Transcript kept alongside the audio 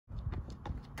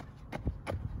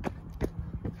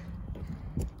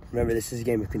Remember, this is a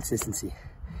game of consistency.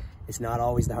 It's not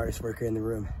always the hardest worker in the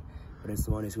room, but it's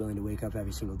the one who's willing to wake up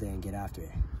every single day and get after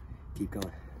it. Keep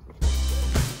going.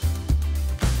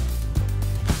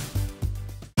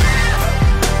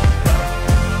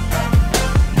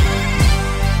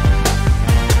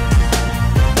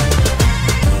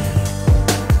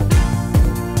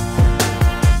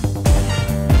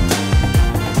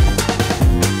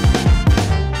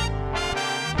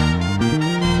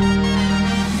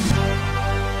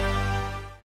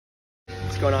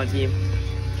 What's going on, team?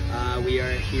 We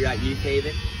are here at Youth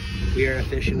Haven. We are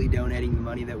officially donating the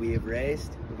money that we have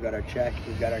raised. We've got our check,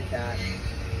 we've got our cash.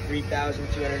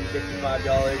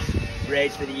 $3,255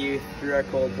 raised for the youth through our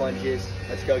cold plunges.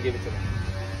 Let's go give it to them.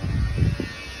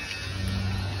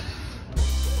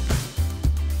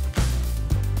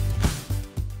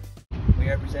 We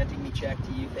are presenting the check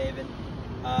to Youth Haven.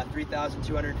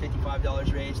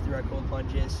 $3,255 raised through our cold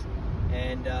plunges.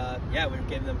 And yeah, we're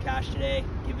giving them cash today,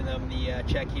 giving them the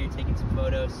check here, taking some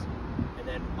photos, and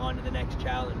then on to the next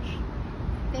challenge.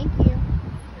 Thank you.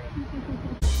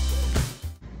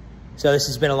 So this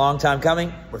has been a long time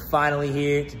coming. We're finally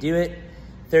here to do it.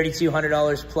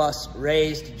 $3,200 plus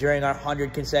raised during our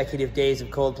 100 consecutive days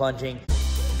of cold plunging.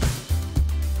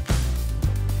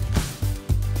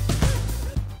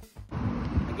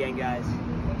 Again, guys,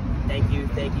 thank you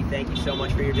so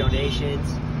much for your donations.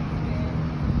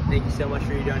 Thank you so much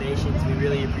for your donations. We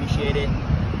really appreciate it.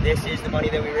 This is the money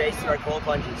that we raised through our cold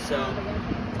plunges. So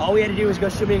all we had to do was go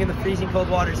swimming in the freezing cold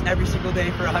waters every single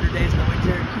day for 100 days in the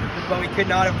winter. But we could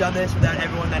not have done this without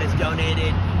everyone that has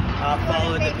donated,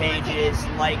 followed the pages,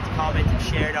 liked, commented,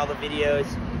 shared all the videos.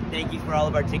 Thank you for all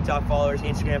of our TikTok followers,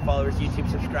 Instagram followers,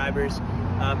 YouTube subscribers.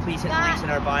 Please hit the links in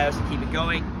our bios to keep it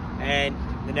going. And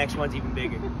the next one's even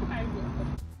bigger.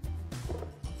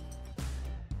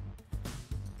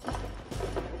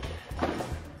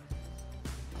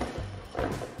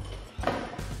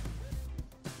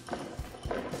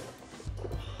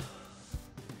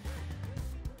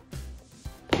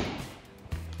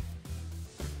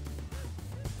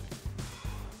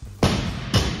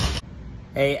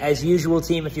 Hey, as usual,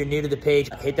 team, if you're new to the page,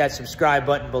 hit that subscribe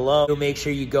button below. Make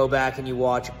sure you go back and you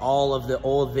watch all of the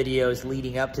old videos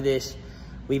leading up to this.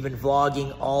 We've been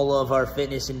vlogging all of our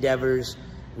fitness endeavors,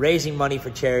 raising money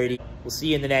for charity. We'll see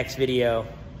you in the next video.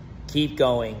 Keep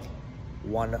going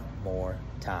one more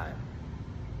time.